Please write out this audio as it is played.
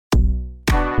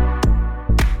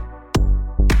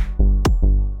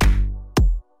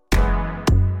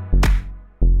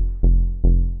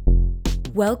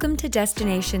Welcome to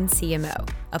Destination CMO,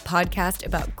 a podcast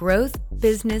about growth,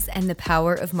 business, and the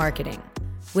power of marketing.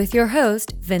 With your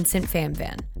host, Vincent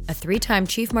Famvan, a 3-time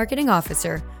Chief Marketing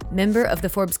Officer, member of the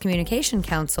Forbes Communication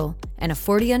Council, and a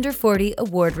 40 Under 40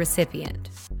 award recipient.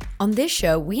 On this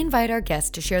show, we invite our guests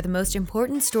to share the most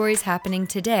important stories happening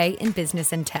today in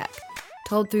business and tech,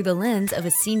 told through the lens of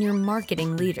a senior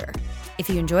marketing leader. If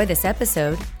you enjoy this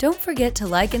episode, don't forget to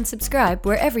like and subscribe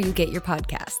wherever you get your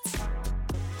podcasts.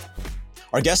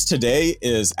 Our guest today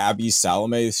is Abby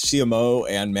Salameh, CMO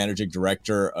and Managing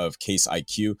Director of CAIS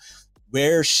IQ,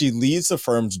 where she leads the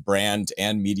firm's brand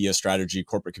and media strategy,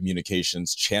 corporate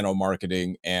communications, channel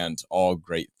marketing, and all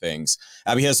great things.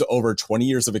 Abby has over 20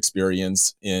 years of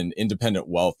experience in independent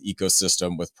wealth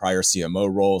ecosystem with prior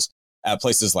CMO roles at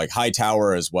places like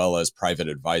Hightower as well as Private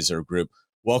Advisor Group.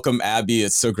 Welcome, Abby.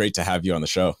 It's so great to have you on the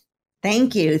show.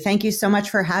 Thank you. Thank you so much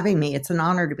for having me. It's an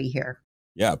honor to be here.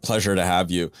 Yeah, pleasure to have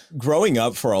you. Growing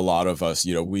up for a lot of us,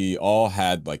 we all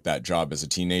had like that job as a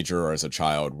teenager or as a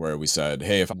child where we said,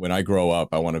 hey, when I grow up,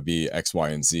 I want to be X, Y,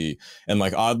 and Z. And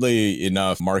like, oddly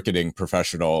enough, marketing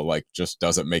professional just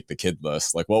doesn't make the kid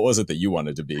list. Like, what was it that you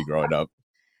wanted to be growing up?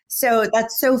 So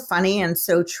that's so funny and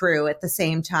so true at the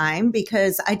same time,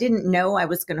 because I didn't know I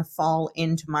was going to fall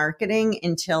into marketing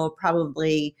until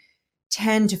probably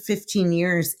 10 to 15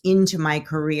 years into my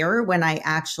career, when I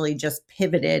actually just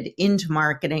pivoted into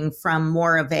marketing from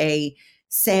more of a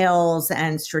sales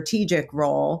and strategic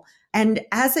role. And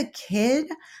as a kid,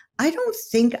 I don't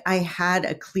think I had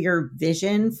a clear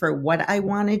vision for what I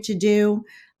wanted to do.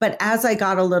 But as I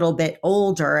got a little bit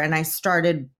older and I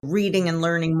started reading and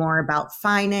learning more about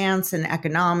finance and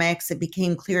economics, it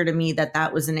became clear to me that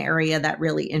that was an area that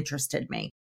really interested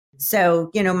me. So,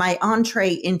 my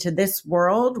entree into this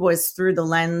world was through the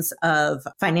lens of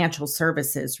financial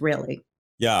services, really.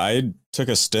 Yeah, I took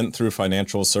a stint through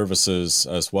financial services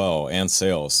as well and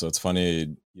sales. So it's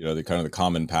funny, the kind of the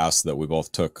common paths that we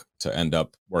both took to end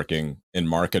up working in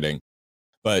marketing.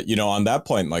 But, on that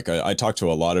point, I talked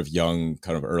to a lot of young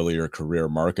kind of earlier career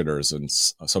marketers, and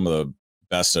some of the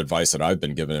best advice that I've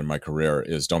been given in my career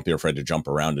is don't be afraid to jump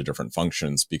around to different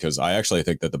functions, because I actually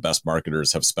think that the best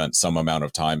marketers have spent some amount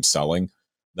of time selling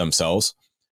themselves,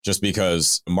 just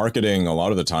because marketing a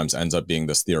lot of the times ends up being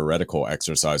this theoretical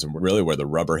exercise. And really where the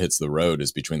rubber hits the road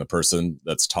is between the person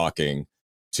that's talking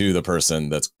to the person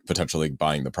that's potentially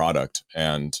buying the product.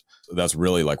 And that's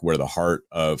really like where the heart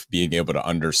of being able to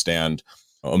understand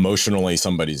emotionally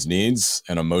somebody's needs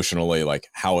and emotionally like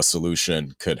how a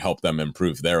solution could help them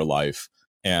improve their life.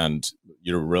 And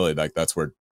really that's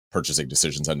where purchasing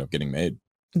decisions end up getting made.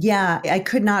 Yeah, I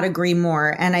could not agree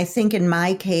more. And I think in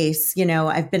my case,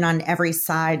 I've been on every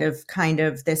side of kind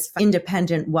of this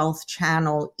independent wealth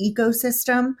channel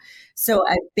ecosystem. So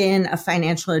I've been a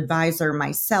financial advisor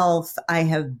myself. I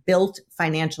have built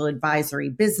financial advisory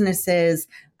businesses.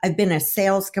 I've been a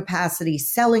sales capacity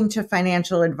selling to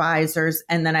financial advisors.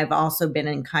 And then I've also been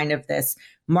in kind of this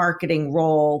marketing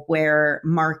role where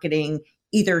marketing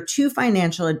either to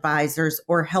financial advisors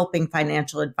or helping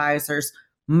financial advisors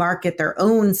market their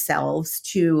own selves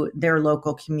to their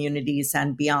local communities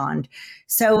and beyond.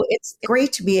 So it's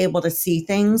great to be able to see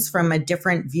things from a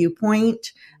different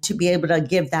viewpoint, to be able to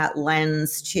give that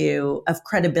lens of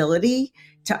credibility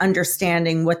to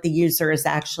understanding what the user is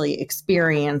actually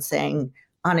experiencing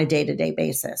on a day-to-day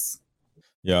basis.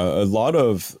 Yeah, a lot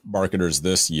of marketers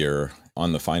this year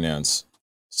on the finance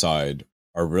side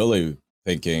are really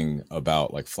thinking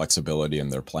about like flexibility in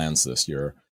their plans this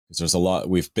year. Because there's a lot,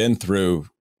 we've been through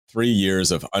 3 years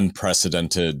of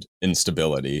unprecedented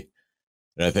instability.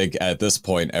 And I think at this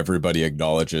point, everybody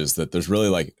acknowledges that there's really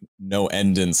like no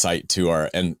end in sight to our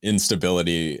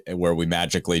instability where we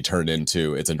magically turn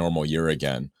into it's a normal year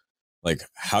again. Like,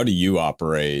 how do you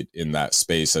operate in that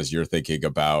space as you're thinking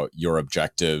about your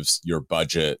objectives, your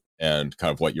budget, and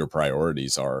kind of what your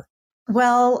priorities are?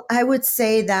 Well, I would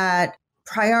say that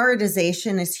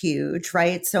prioritization is huge,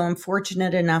 right? So I'm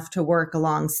fortunate enough to work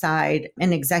alongside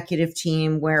an executive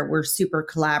team where we're super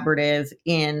collaborative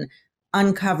in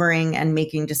uncovering and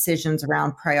making decisions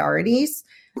around priorities.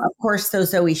 Of course,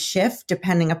 those always shift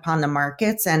depending upon the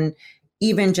markets. And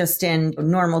even just in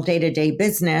normal day-to-day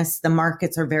business, the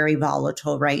markets are very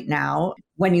volatile right now.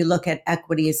 When you look at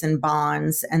equities and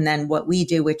bonds, and then what we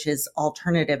do, which is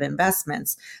alternative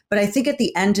investments. But I think at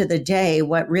the end of the day,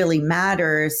 what really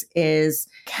matters is,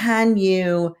 can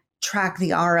you track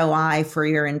the ROI for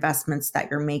your investments that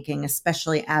you're making,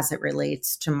 especially as it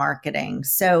relates to marketing?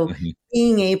 So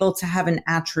being able to have an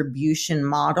attribution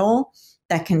model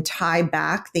that can tie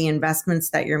back the investments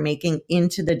that you're making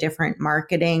into the different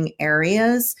marketing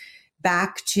areas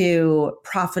back to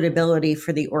profitability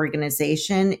for the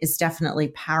organization is definitely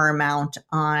paramount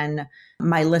on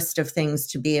my list of things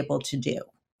to be able to do,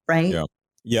 right? Yeah.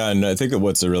 Yeah. And I think that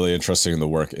what's really interesting in the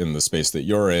work in the space that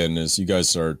you're in is you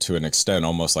guys are to an extent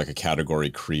almost like a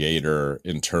category creator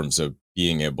in terms of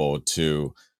being able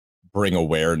to bring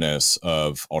awareness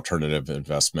of alternative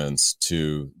investments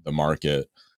to the market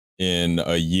in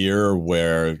a year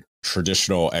where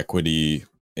traditional equity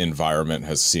environment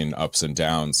has seen ups and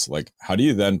downs. Like, how do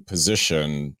you then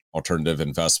position alternative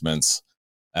investments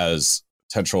as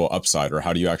potential upside, or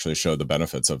how do you actually show the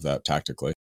benefits of that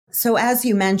tactically? So as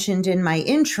you mentioned in my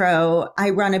intro, I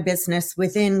run a business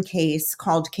within CAIS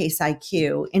called CAIS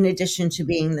IQ, in addition to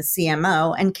being the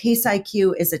CMO. And CAIS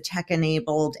IQ is a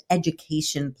tech-enabled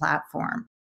education platform.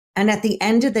 And at the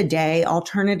end of the day,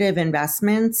 alternative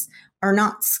investments are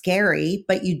not scary,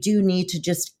 but you do need to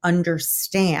just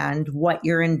understand what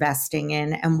you're investing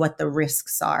in and what the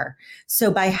risks are. So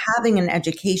by having an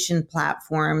education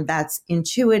platform that's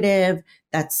intuitive,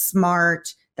 that's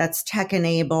smart, that's tech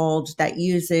enabled, that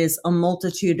uses a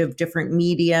multitude of different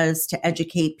medias to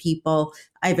educate people.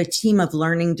 I have a team of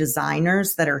learning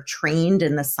designers that are trained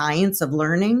in the science of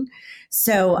learning.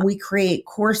 So we create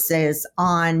courses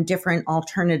on different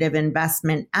alternative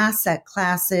investment asset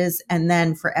classes. And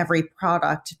then for every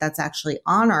product that's actually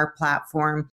on our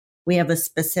platform, we have a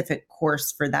specific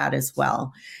course for that as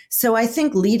well. So I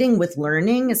think leading with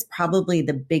learning is probably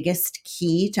the biggest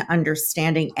key to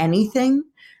understanding anything,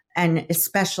 and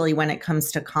especially when it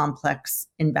comes to complex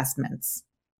investments.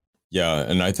 Yeah.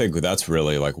 And I think that's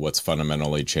really like what's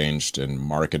fundamentally changed in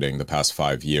marketing the past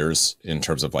 5 years in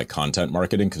terms of like content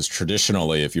marketing. Because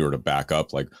traditionally, if you were to back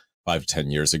up like 5 to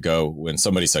 10 years ago, when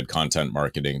somebody said content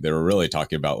marketing, they were really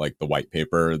talking about like the white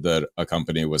paper that a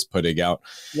company was putting out.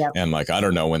 Yep. And like, I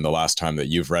don't know when the last time that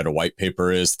you've read a white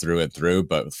paper is through and through,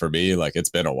 but for me, like it's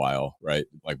been a while, right?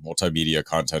 Like multimedia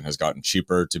content has gotten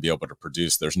cheaper to be able to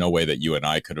produce. There's no way that you and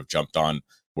I could have jumped on.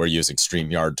 We're using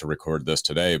StreamYard to record this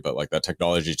today, but like that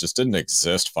technology just didn't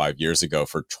exist 5 years ago.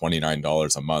 For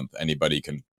 $29 a month, anybody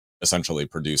can essentially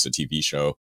produce a TV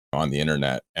show on the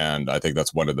internet. And I think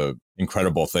that's one of the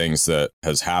incredible things that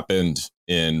has happened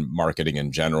in marketing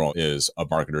in general is a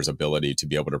marketer's ability to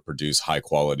be able to produce high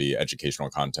quality educational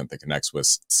content that connects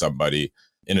with somebody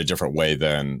in a different way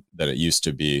than it used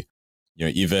to be. You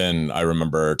know, even I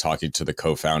remember talking to the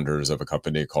co-founders of a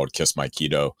company called Kiss My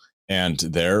Keto, and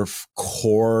their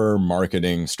core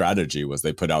marketing strategy was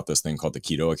they put out this thing called the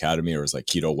Keto Academy, or it was like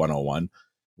Keto 101,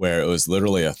 where it was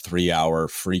literally a 3-hour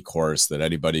free course that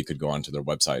anybody could go onto their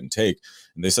website and take.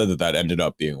 And they said that that ended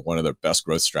up being one of their best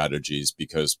growth strategies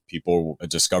because people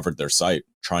discovered their site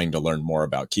trying to learn more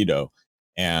about keto.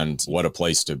 And what a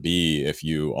place to be if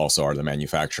you also are the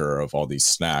manufacturer of all these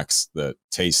snacks that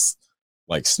taste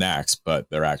like snacks, but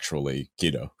they're actually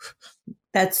keto.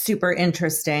 That's super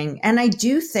interesting. And I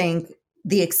do think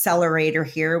the accelerator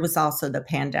here was also the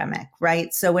pandemic,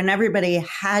 right? So when everybody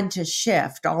had to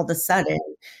shift all of a sudden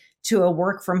to a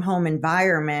work from home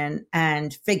environment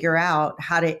and figure out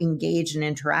how to engage and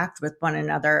interact with one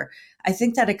another, I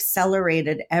think that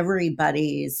accelerated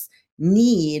everybody's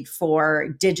need for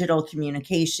digital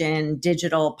communication,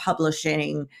 digital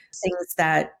publishing, things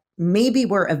that maybe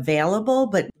were available,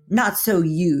 but not so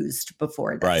used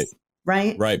before this. Right.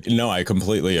 Right? Right. No, I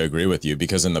completely agree with you,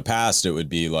 because in the past it would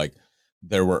be like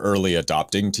there were early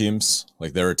adopting teams.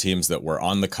 Like there were teams that were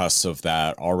on the cusp of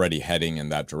that, already heading in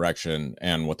that direction.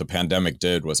 And what the pandemic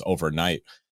did was overnight,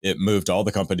 it moved all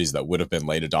the companies that would have been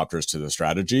late adopters to the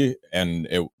strategy, and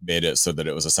it made it so that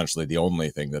it was essentially the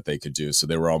only thing that they could do. So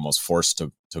they were almost forced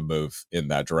to move in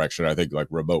that direction. I think like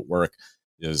remote work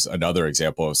is another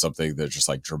example of something that just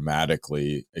like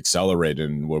dramatically accelerated,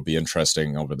 and will be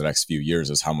interesting over the next few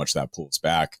years is how much that pulls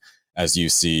back as you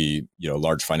see, you know,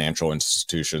 large financial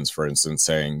institutions, for instance,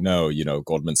 saying, no, you know,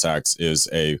 Goldman Sachs is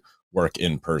a work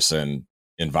in person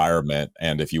environment.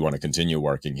 And if you want to continue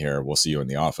working here, we'll see you in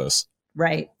the office.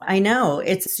 Right. I know.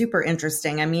 It's super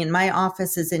interesting. I mean, my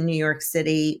office is in New York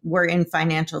City. We're in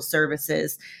financial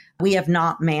services. We have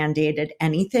not mandated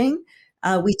anything.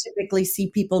 We typically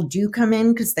see people do come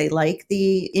in because they like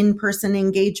the in-person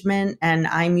engagement. And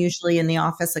I'm usually in the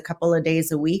office a couple of days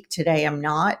a week. Today I'm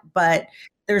not, but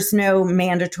there's no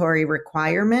mandatory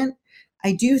requirement.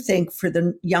 I do think for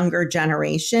the younger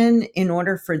generation, in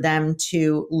order for them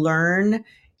to learn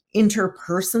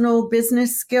interpersonal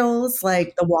business skills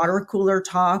like the water cooler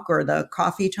talk or the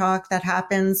coffee talk that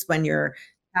happens when you're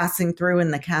passing through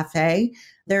in the cafe,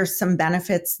 there's some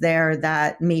benefits there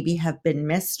that maybe have been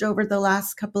missed over the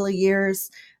last couple of years.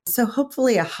 So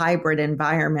hopefully a hybrid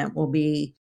environment will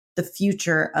be the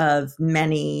future of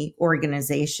many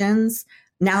organizations.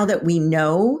 now that we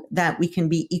know that we can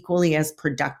be equally as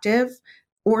productive,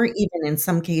 or even in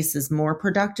some cases more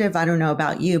productive. I don't know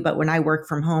about you, but when I work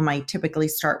from home, I typically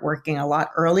start working a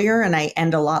lot earlier and I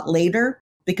end a lot later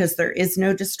because there is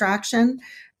no distraction.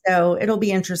 So it'll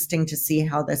be interesting to see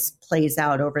how this plays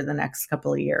out over the next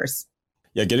couple of years.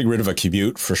 Yeah, getting rid of a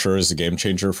commute for sure is a game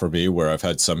changer for me, where I've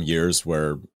had some years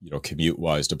where, commute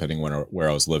wise, depending on where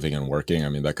I was living and working, I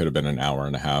mean, that could have been an hour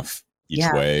and a half each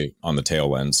way on the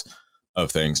tail ends of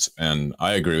things. And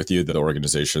I agree with you that the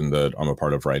organization that I'm a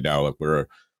part of right now, like we're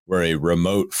a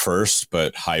remote first,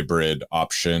 but hybrid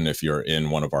option if you're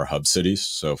in one of our hub cities.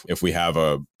 So if we have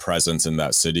a presence in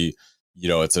that city,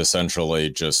 it's essentially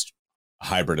just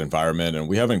hybrid environment. And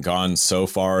we haven't gone so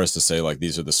far as to say like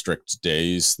these are the strict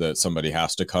days that somebody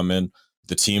has to come in.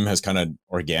 The team has kind of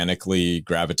organically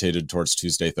gravitated towards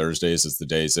Tuesday, Thursdays as the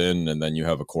days in. And then you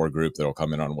have a core group that'll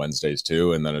come in on Wednesdays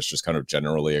too. And then it's just kind of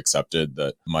generally accepted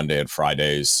that Monday and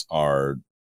Fridays are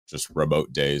just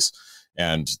remote days.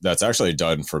 And that's actually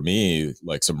done for me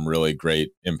like some really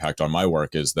great impact on my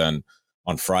work is then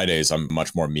on Fridays, I'm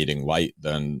much more meeting light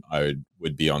than I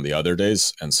would be on the other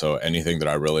days. And so anything that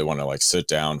I really want to like sit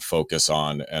down, focus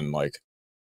on, and like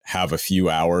have a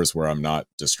few hours where I'm not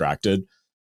distracted,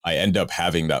 I end up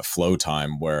having that flow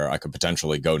time where I could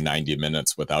potentially go 90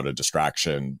 minutes without a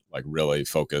distraction, like really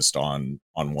focused on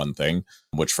one thing,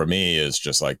 which for me is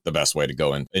just like the best way to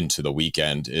go into the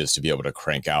weekend is to be able to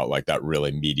crank out like that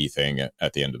really meaty thing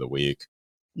at the end of the week.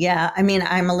 Yeah, I mean,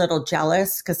 I'm a little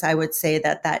jealous because I would say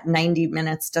that 90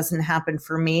 minutes doesn't happen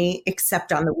for me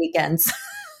except on the weekends.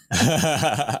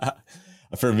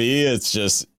 For me, it's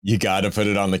just you got to put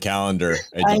it on the calendar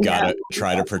and you got to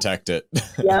try to protect it.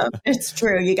 Yeah, it's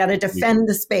true. You got to defend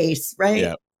the space, right?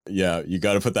 Yeah. Yeah. You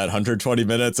got to put that 120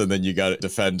 minutes and then you got to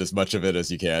defend as much of it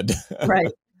as you can. Right.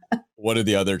 One of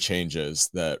the other changes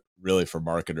that really for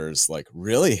marketers, like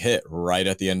really hit right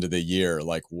at the end of the year,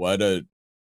 like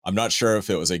I'm not sure if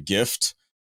it was a gift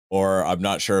or I'm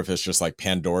not sure if it's just like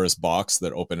Pandora's box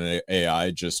that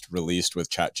OpenAI just released with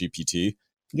ChatGPT.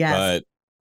 Yes. But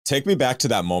take me back to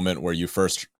that moment where you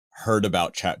first heard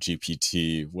about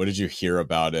ChatGPT. What did you hear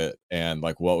about it? And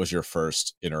like, what was your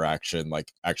first interaction,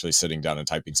 like actually sitting down and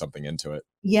typing something into it?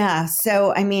 Yeah.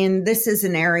 So, I mean, this is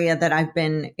an area that I've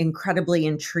been incredibly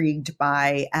intrigued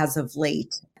by as of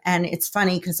late. And it's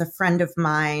funny because a friend of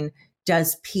mine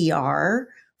does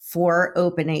PR for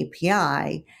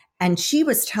OpenAPI. And she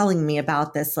was telling me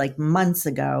about this like months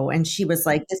ago. And she was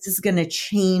like, this is going to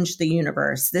change the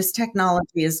universe. This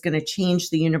technology is going to change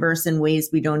the universe in ways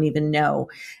we don't even know.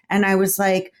 And I was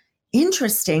like,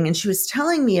 interesting. And she was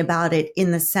telling me about it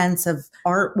in the sense of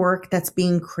artwork that's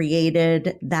being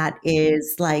created that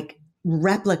is like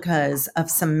replicas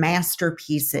of some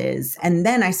masterpieces. And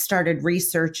then I started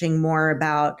researching more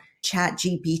about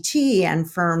ChatGPT and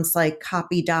firms like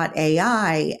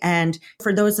Copy.ai. And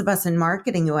for those of us in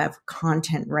marketing who have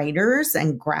content writers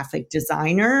and graphic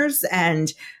designers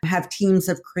and have teams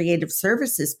of creative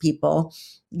services people,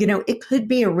 it could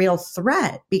be a real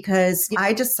threat because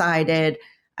I decided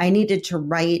I needed to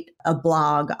write a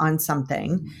blog on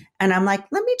something. And I'm like,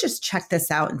 let me just check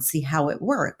this out and see how it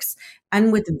works.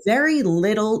 And with very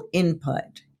little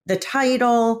input, the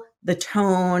title, the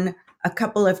tone, a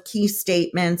couple of key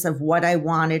statements of what I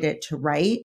wanted it to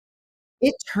write,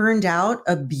 it turned out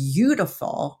a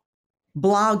beautiful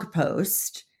blog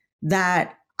post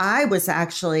that I was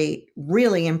actually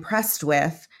really impressed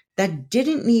with that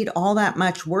didn't need all that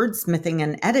much wordsmithing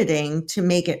and editing to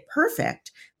make it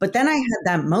perfect. But then I had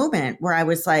that moment where I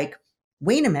was like,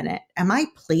 wait a minute, am I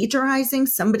plagiarizing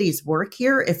somebody's work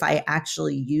here if I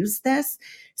actually use this?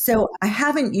 So I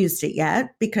haven't used it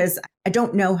yet because I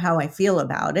don't know how I feel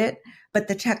about it, but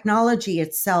the technology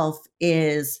itself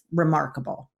is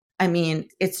remarkable. I mean,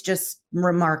 it's just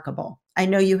remarkable. I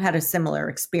know you had a similar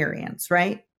experience,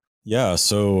 right? Yeah.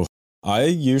 So I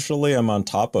usually am on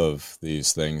top of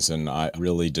these things, and I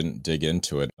really didn't dig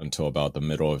into it until about the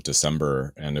middle of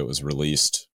December, and it was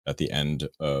released at the end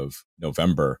of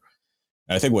November.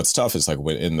 And I think what's tough is like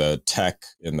in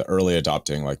the early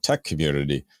adopting like tech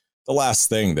community, the last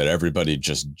thing that everybody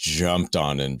just jumped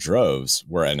on in droves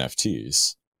were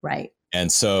NFTs. Right.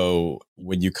 And so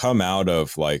when you come out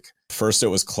of like, first it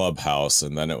was Clubhouse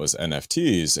and then it was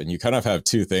NFTs, and you kind of have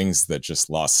two things that just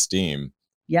lost steam.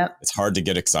 Yep. It's hard to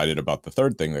get excited about the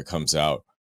third thing that comes out,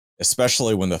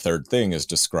 especially when the third thing is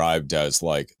described as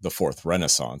like the fourth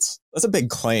Renaissance. That's a big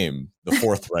claim, the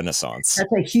fourth Renaissance.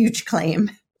 That's a huge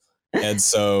claim. And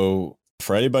so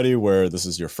for anybody where this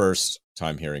is your first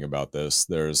time hearing about this,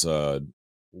 was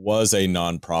a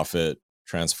nonprofit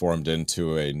transformed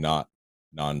into a not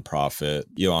nonprofit.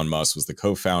 Elon Musk was the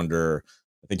co-founder.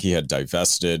 I think he had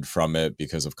divested from it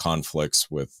because of conflicts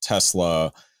with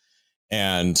Tesla.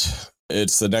 And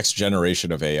it's the next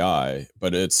generation of AI,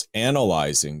 but it's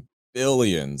analyzing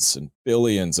billions and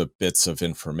billions of bits of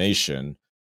information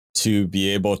to be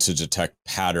able to detect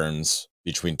patterns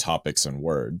between topics and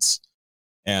words.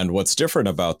 And what's different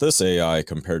about this AI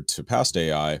compared to past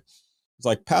AI is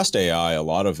like past AI, a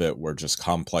lot of it were just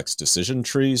complex decision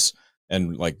trees.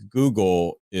 And like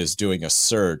Google is doing a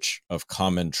search of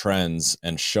common trends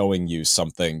and showing you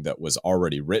something that was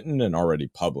already written and already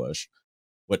published.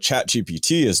 What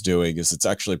ChatGPT is doing is it's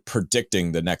actually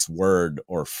predicting the next word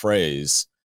or phrase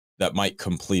that might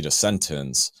complete a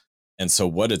sentence. And so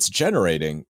what it's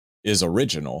generating is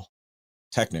original,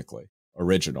 technically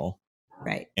original.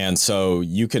 Right. And so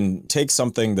you can take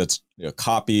something that's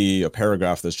copy a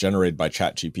paragraph that's generated by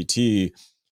ChatGPT,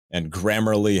 and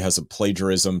Grammarly has a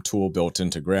plagiarism tool built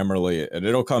into Grammarly, and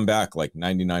it'll come back like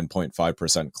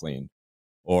 99.5% clean.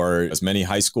 Or as many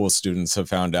high school students have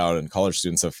found out and college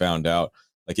students have found out,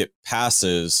 like it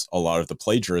passes a lot of the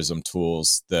plagiarism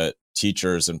tools that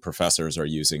teachers and professors are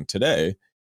using today,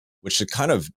 which should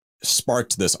kind of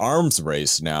sparked this arms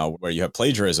race now where you have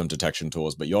plagiarism detection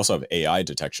tools, but you also have AI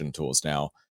detection tools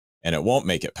now. And it won't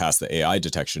make it past the AI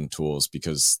detection tools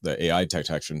because the AI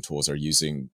detection tools are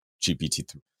using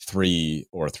GPT-3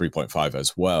 or 3.5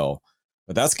 as well.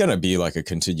 But that's going to be like a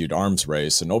continued arms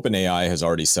race. And OpenAI has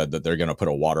already said that they're going to put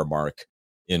a watermark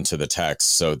into the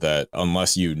text so that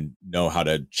unless you know how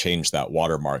to change that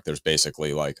watermark, there's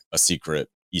basically like a secret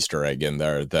Easter egg in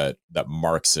there that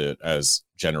marks it as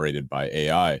generated by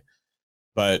AI.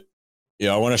 But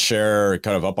I want to share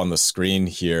kind of up on the screen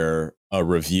here a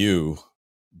review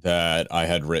that I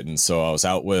had written. So I was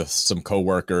out with some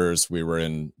coworkers. We were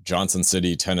in Johnson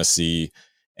City, Tennessee,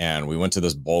 and we went to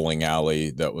this bowling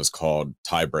alley that was called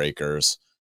Tiebreakers.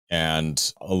 And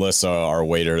Alyssa, our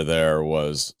waiter there,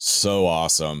 was so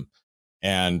awesome.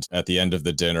 And at the end of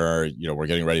the dinner, we're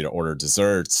getting ready to order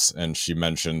desserts. And she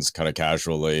mentions kind of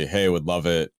casually, hey, would love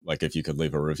it, like if you could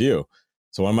leave a review.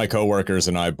 So one of my coworkers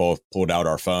and I both pulled out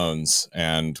our phones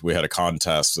and we had a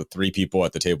contest. So 3 people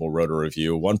at the table wrote a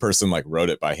review. One person like wrote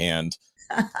it by hand,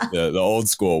 the old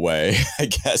school way, I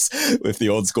guess, if the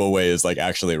old school way is like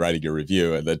actually writing a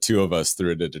review. And the 2 of us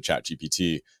threw it into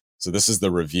ChatGPT. So this is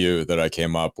the review that I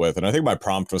came up with. And I think my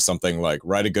prompt was something like,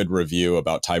 write a good review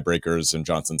about Tiebreakers in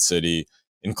Johnson City,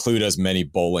 include as many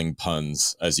bowling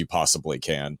puns as you possibly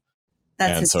can.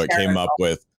 And so it came up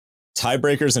with,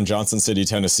 Tiebreakers in Johnson City,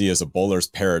 Tennessee is a bowler's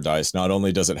paradise. Not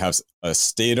only does it have a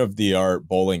state-of-the-art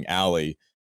bowling alley,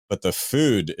 but the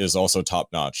food is also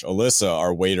top-notch. Alyssa,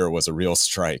 our waiter, was a real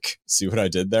strike. See what I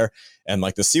did there? And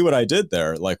like the see what I did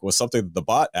there, like was something that the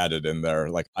bot added in there.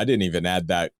 Like I didn't even add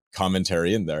that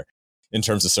commentary in there. In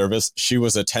terms of service, she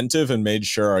was attentive and made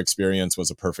sure our experience was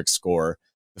a perfect score.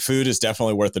 The food is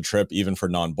definitely worth the trip, even for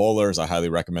non-bowlers. I highly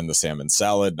recommend the salmon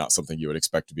salad, not something you would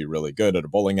expect to be really good at a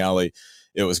bowling alley.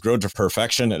 It was grilled to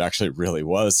perfection. It actually really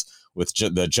was, with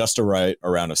the just right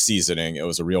amount of seasoning. It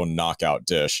was a real knockout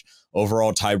dish.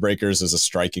 Overall, Tiebreakers is a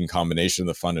striking combination of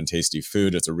the fun and tasty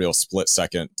food. It's a real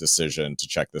split-second decision to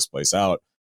check this place out.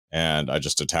 And I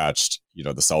just attached,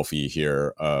 the selfie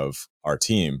here of our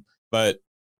team. But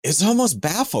it's almost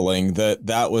baffling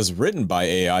that was written by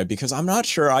AI because I'm not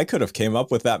sure I could have came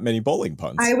up with that many bowling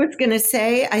puns. I was going to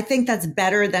say, I think that's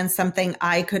better than something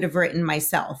I could have written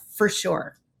myself, for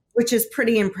sure, which is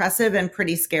pretty impressive and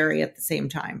pretty scary at the same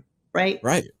time, right?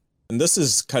 Right. And this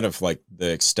is kind of like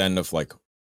the extent of like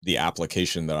the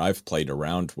application that I've played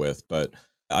around with. But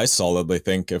I solidly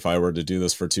think if I were to do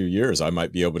this for 2 years, I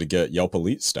might be able to get Yelp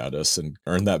Elite status and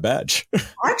earn that badge.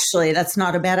 Actually, that's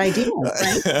not a bad idea,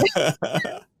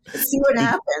 right? See what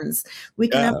happens. We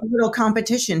can have a little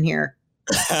competition here.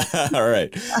 All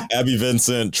right. Abby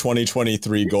Vincent,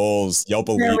 2023 goals, Yelp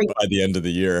Elite by the end of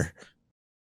the year.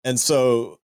 And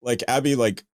so, like, Abby,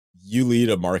 like, you lead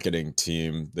a marketing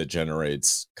team that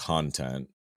generates content,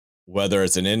 whether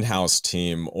it's an in-house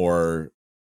team or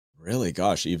really,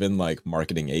 gosh, even like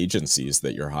marketing agencies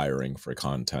that you're hiring for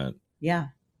content. Yeah.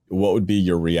 What would be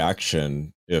your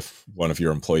reaction if one of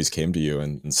your employees came to you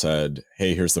and said,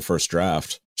 hey, here's the first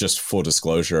draft, just full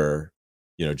disclosure,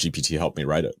 GPT helped me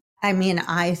write it? I mean,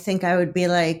 I think I would be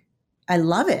like, I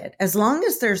love it. As long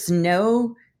as there's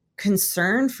no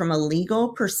concern from a legal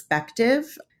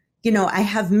perspective, I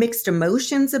have mixed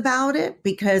emotions about it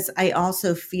because I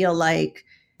also feel like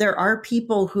there are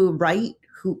people who write,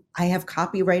 who I have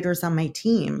copywriters on my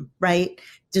team, right?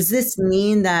 Does this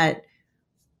mean that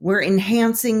we're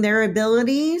enhancing their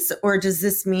abilities, or does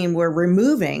this mean we're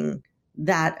removing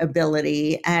that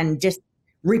ability and just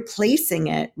replacing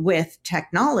it with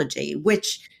technology,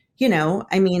 which,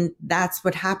 I mean, that's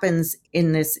what happens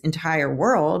in this entire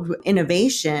world.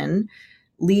 Innovation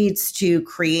leads to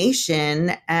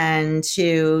creation and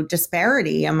to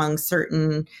disparity among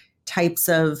certain types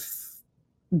of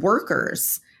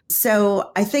workers.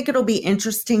 So I think it'll be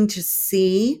interesting to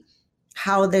see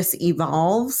how this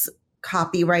evolves,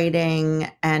 copywriting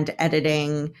and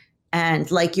editing. And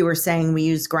like you were saying, we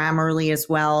use Grammarly as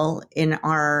well in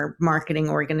our marketing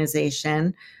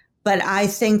organization. But I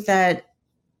think that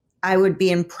I would be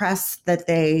impressed that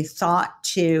they thought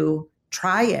to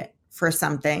try it for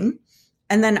something.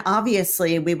 And then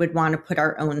obviously we would want to put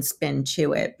our own spin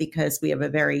to it because we have a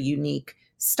very unique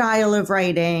style of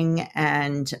writing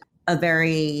and a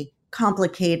very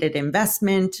complicated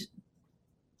investment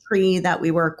tree that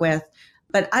we work with.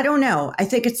 But I don't know. I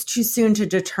think it's too soon to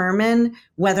determine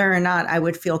whether or not I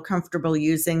would feel comfortable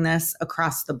using this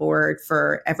across the board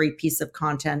for every piece of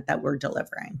content that we're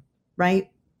delivering, right?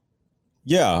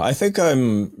 Yeah, I think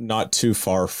I'm not too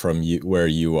far from where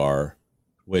you are,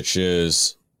 which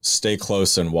is stay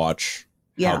close and watch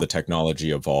how the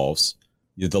technology evolves.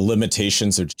 The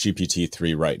limitations of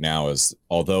GPT-3 right now is,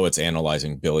 although it's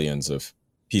analyzing billions of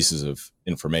pieces of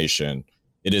information,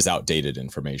 it is outdated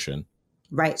information.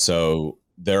 Right. So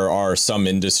there are some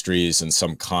industries and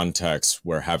some contexts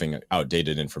where having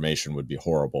outdated information would be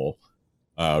horrible.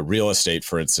 Real estate,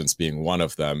 for instance, being one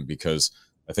of them, because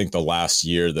I think the last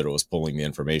year that it was pulling the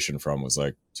information from was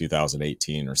like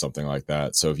 2018 or something like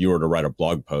that. So if you were to write a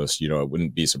blog post, it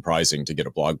wouldn't be surprising to get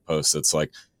a blog post that's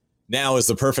like, now is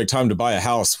the perfect time to buy a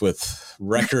house with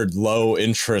record low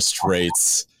interest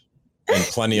rates and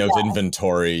plenty of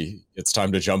inventory. It's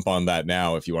time to jump on that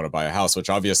now if you want to buy a house, which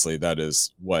obviously that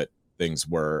is what things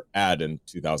were at in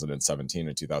 2017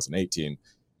 and 2018,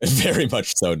 and very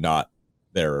much so not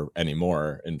there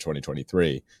anymore in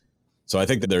 2023. So I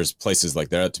think that there's places like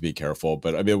that to be careful.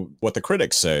 But I mean, what the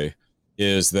critics say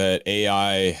is that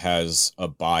AI has a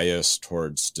bias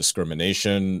towards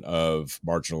discrimination of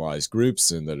marginalized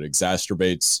groups and that it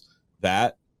exacerbates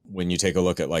that. When you take a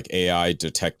look at like AI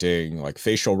detecting like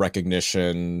facial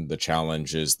recognition, the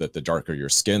challenge is that the darker your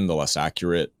skin, the less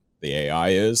accurate the AI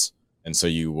is. And so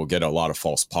you will get a lot of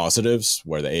false positives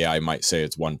where the AI might say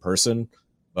it's one person,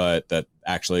 but that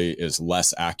actually is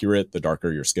less accurate the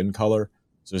darker your skin color.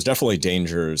 So there's definitely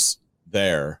dangers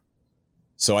there.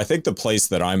 So I think the place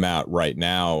that I'm at right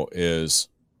now is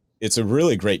it's a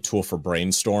really great tool for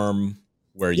brainstorm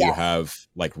where you have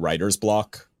like writer's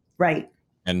block. Right.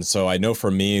 And so I know for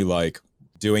me, like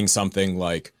doing something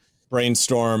like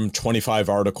brainstorm 25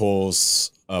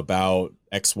 articles about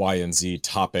X, Y, and Z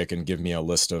topic and give me a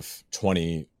list of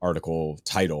 20 article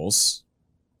titles,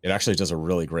 it actually does a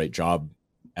really great job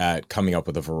at coming up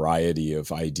with a variety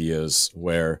of ideas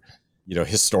where,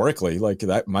 historically, like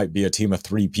that might be a team of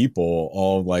 3 people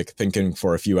all like thinking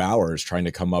for a few hours, trying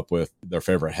to come up with their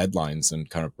favorite headlines and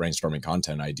kind of brainstorming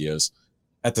content ideas.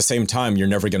 At the same time, you're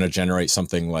never going to generate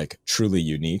something like truly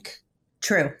unique.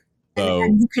 True. So,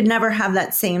 and you could never have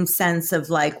that same sense of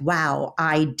like, wow,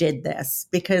 I did this,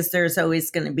 because there's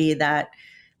always going to be that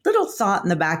little thought in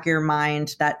the back of your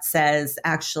mind that says,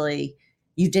 actually,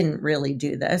 you didn't really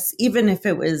do this, even if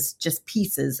it was just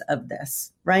pieces of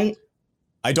this, right?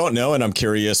 I don't know. And I'm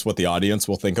curious what the audience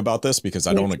will think about this, because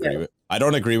I don't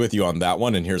agree with you on that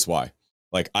one. And here's why.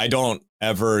 Like, I don't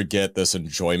ever get this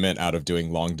enjoyment out of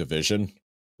doing long division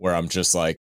where I'm just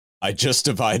like, I just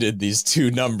divided these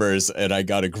 2 numbers and I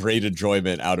got a great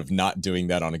enjoyment out of not doing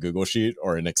that on a Google Sheet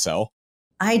or in Excel.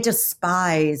 I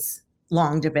despise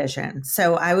long division.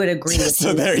 So I would agree with so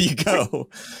you. There you go.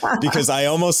 Because I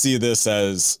almost see this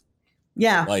as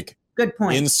like, good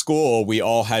point. In school, we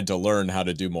all had to learn how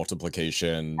to do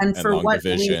multiplication and for long what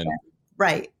division. reason?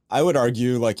 Right. I would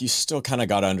argue like you still kind of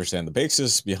got to understand the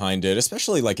basis behind it,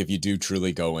 especially like if you do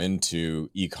truly go into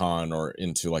econ or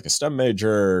into like a STEM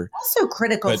major. Also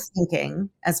critical thinking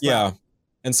as well. Yeah.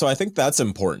 And so I think that's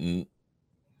important.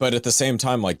 But at the same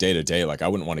time, like day to day, like I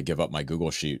wouldn't want to give up my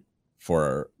Google Sheet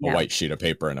for a white sheet of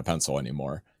paper and a pencil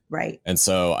anymore. Right. And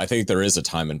so I think there is a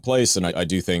time and place. And I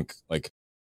do think like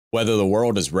whether the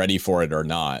world is ready for it or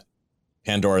not,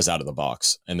 Pandora's out of the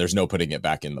box and there's no putting it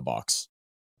back in the box.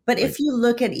 But if you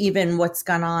look at even what's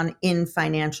gone on in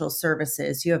financial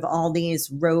services, you have all these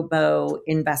robo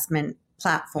investment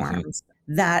platforms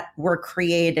that were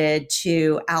created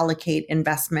to allocate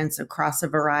investments across a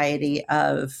variety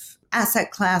of asset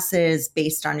classes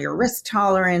based on your risk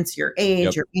tolerance, your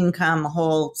age, your income, a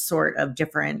whole sort of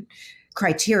different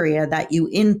criteria that you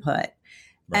input.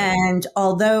 Right. And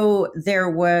although there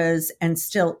was and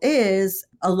still is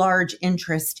a large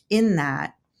interest in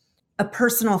that, a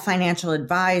personal financial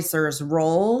advisor's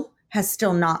role has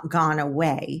still not gone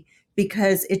away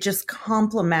because it just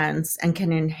complements and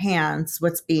can enhance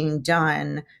what's being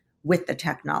done with the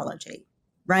technology,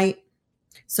 right?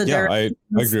 So Yeah, there are I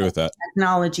things agree that with that.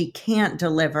 technology can't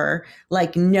deliver,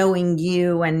 like knowing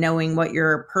you and knowing what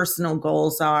your personal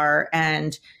goals are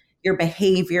and your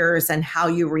behaviors and how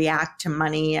you react to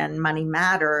money and money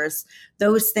matters.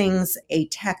 Those things a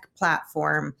tech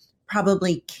platform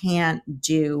probably can't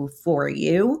do for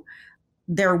you.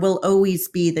 There will always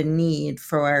be the need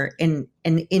for an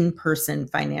in-person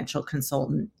financial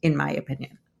consultant, in my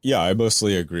opinion. Yeah, I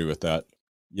mostly agree with that.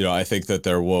 I think that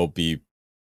there will be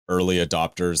early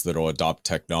adopters that will adopt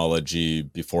technology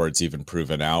before it's even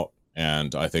proven out.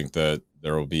 And I think that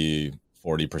there will be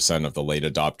 40% of the late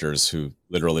adopters who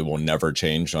literally will never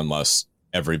change unless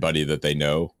everybody that they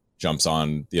know jumps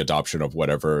on the adoption of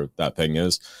whatever that thing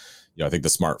is. I think the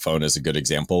smartphone is a good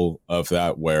example of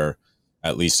that, where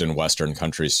at least in Western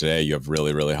countries today, you have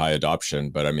really, really high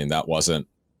adoption. But I mean, that wasn't,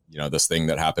 this thing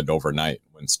that happened overnight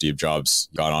when Steve Jobs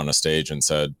got on a stage and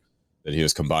said that he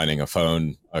was combining a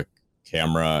phone, a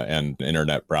camera, and an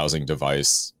internet browsing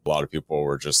device. A lot of people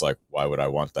were just like, why would I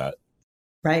want that?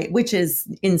 Right. Which is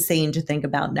insane to think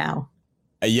about now.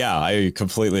 Yeah, I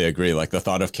completely agree. Like the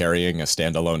thought of carrying a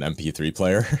standalone MP3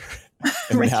 player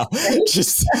Right. now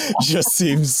just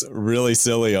seems really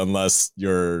silly unless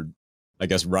you're, I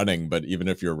guess, running. But even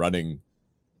if you're running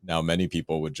now, many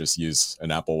people would just use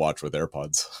an Apple Watch with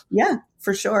AirPods. Yeah,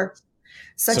 for sure.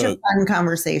 Such a fun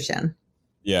conversation.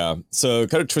 Yeah. So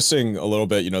kind of twisting a little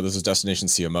bit, this is Destination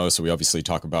CMO. So we obviously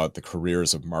talk about the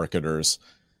careers of marketers.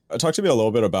 Talk to me a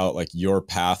little bit about like your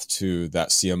path to that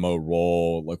CMO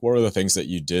role. Like, what are the things that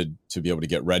you did to be able to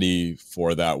get ready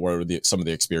for that? What are some of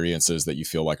the experiences that you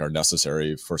feel like are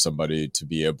necessary for somebody to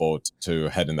be able to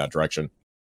head in that direction?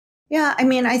 Yeah, I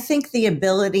mean, I think the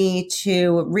ability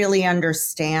to really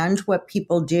understand what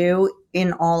people do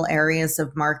in all areas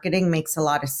of marketing makes a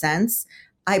lot of sense.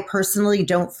 I personally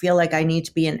don't feel like I need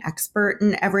to be an expert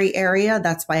in every area.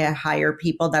 That's why I hire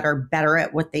people that are better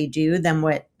at what they do than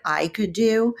what I could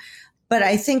do. But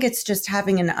I think it's just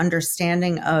having an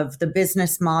understanding of the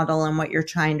business model and what you're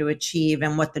trying to achieve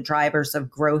and what the drivers of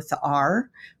growth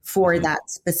are for that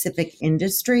specific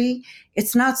industry.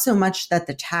 It's not so much that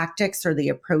the tactics or the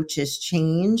approaches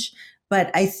change, but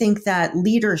I think that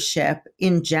leadership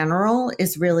in general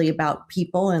is really about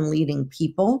people and leading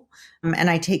people. And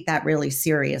I take that really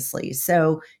seriously.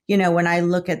 So, when I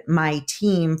look at my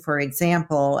team, for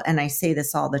example, and I say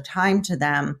this all the time to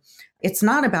them, it's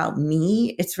not about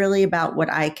me. It's really about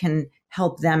what I can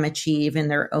help them achieve in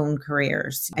their own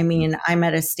careers. I mean, I'm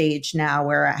at a stage now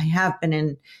where I have been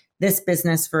in this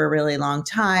business for a really long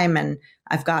time and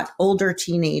I've got older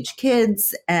teenage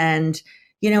kids and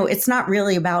it's not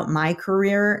really about my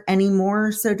career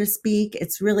anymore, so to speak.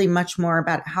 It's really much more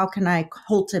about how can I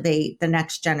cultivate the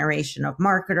next generation of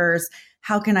marketers?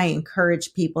 How can I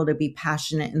encourage people to be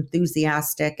passionate,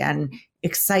 enthusiastic, and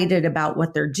excited about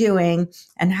what they're doing?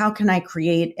 And how can I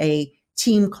create a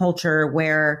team culture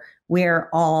where we're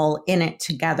all in it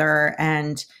together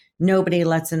and nobody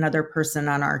lets another person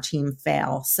on our team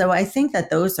fail? So I think that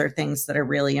those are things that are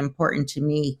really important to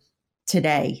me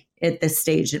today at this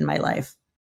stage in my life.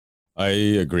 I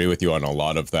agree with you on a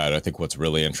lot of that. I think what's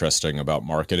really interesting about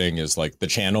marketing is like the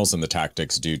channels and the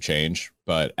tactics do change,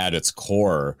 but at its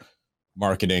core,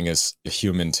 marketing is a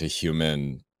human to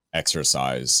human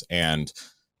exercise. And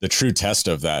the true test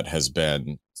of that has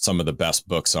been some of the best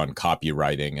books on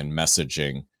copywriting and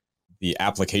messaging. The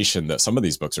application that some of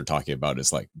these books are talking about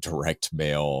is like direct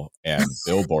mail and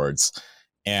billboards.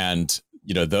 And,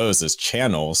 those as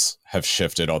channels have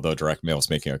shifted, although direct mail is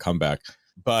making a comeback.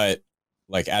 But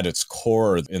like at its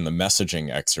core in the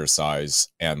messaging exercise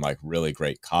and like really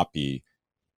great copy,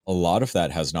 a lot of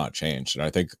that has not changed. And I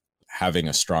think having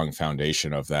a strong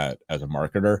foundation of that as a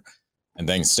marketer and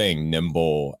then staying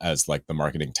nimble as like the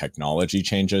marketing technology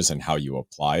changes and how you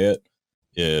apply it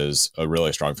is a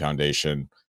really strong foundation.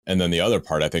 And then the other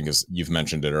part, I think, is you've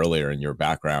mentioned it earlier in your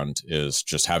background, is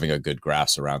just having a good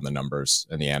grasp around the numbers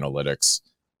and the analytics,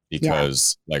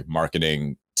 because like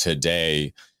marketing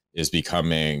today is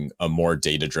becoming a more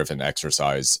data-driven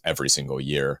exercise every single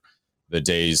year. The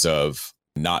days of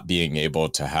not being able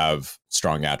to have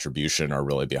strong attribution are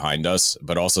really behind us,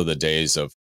 but also the days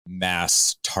of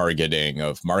mass targeting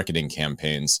of marketing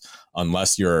campaigns,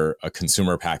 unless you're a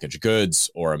consumer packaged goods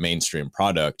or a mainstream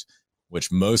product, which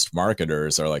most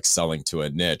marketers are like selling to a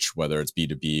niche, whether it's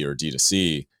B2B or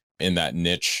D2C, in that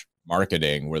niche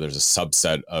marketing where there's a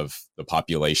subset of the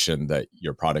population that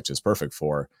your product is perfect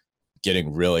for.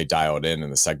 Getting really dialed in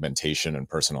the segmentation and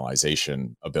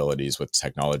personalization abilities with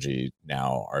technology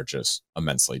now are just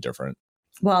immensely different.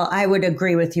 Well, I would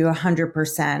agree with you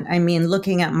 100%. I mean,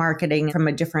 looking at marketing from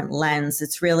a different lens,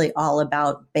 it's really all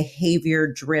about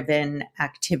behavior-driven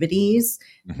activities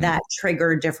that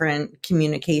trigger different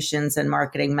communications and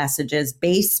marketing messages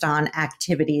based on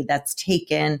activity that's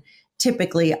taken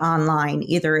typically online,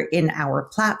 either in our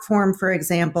platform, for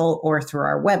example, or through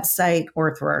our website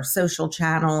or through our social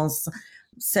channels.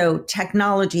 So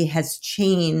technology has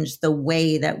changed the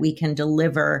way that we can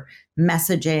deliver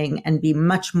messaging and be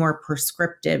much more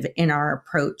prescriptive in our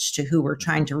approach to who we're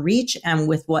trying to reach and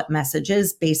with what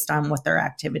messages based on what their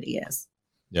activity is.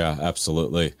 Yeah,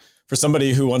 absolutely. For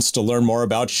somebody who wants to learn more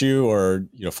about you or,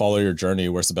 follow your journey,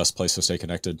 where's the best place to stay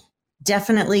connected?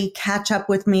 Definitely catch up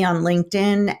with me on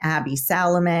LinkedIn, Abby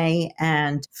Salameh,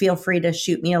 and feel free to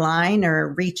shoot me a line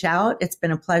or reach out. It's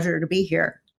been a pleasure to be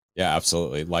here. Yeah,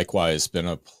 absolutely. Likewise, been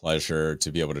a pleasure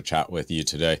to be able to chat with you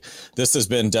today. This has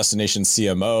been Destination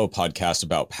CMO, podcast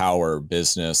about power,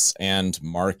 business, and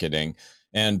marketing.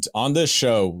 And on this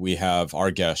show, we have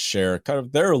our guests share kind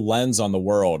of their lens on the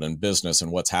world and business and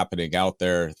what's happening out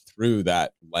there through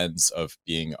that lens of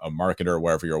being a marketer.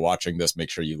 Wherever you're watching this, make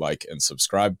sure you like and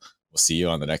subscribe. We'll see you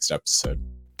on the next episode.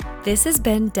 This has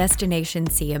been Destination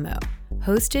CMO,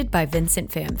 hosted by Vincent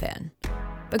Famvan.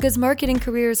 Because marketing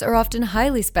careers are often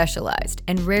highly specialized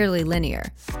and rarely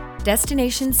linear,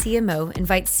 Destination CMO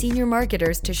invites senior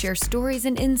marketers to share stories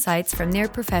and insights from their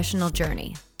professional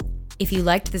journey. If you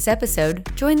liked this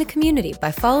episode, join the community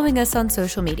by following us on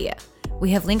social media.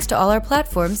 We have links to all our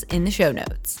platforms in the show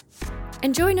notes.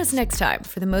 And join us next time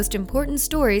for the most important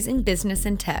stories in business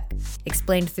and tech,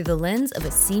 explained through the lens of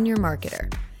a senior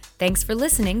marketer. Thanks for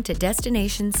listening to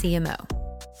Destination CMO.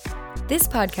 This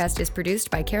podcast is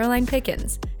produced by Caroline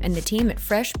Pickens and the team at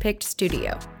Fresh Picked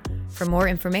Studio. For more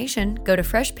information, go to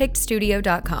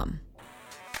freshpickedstudio.com.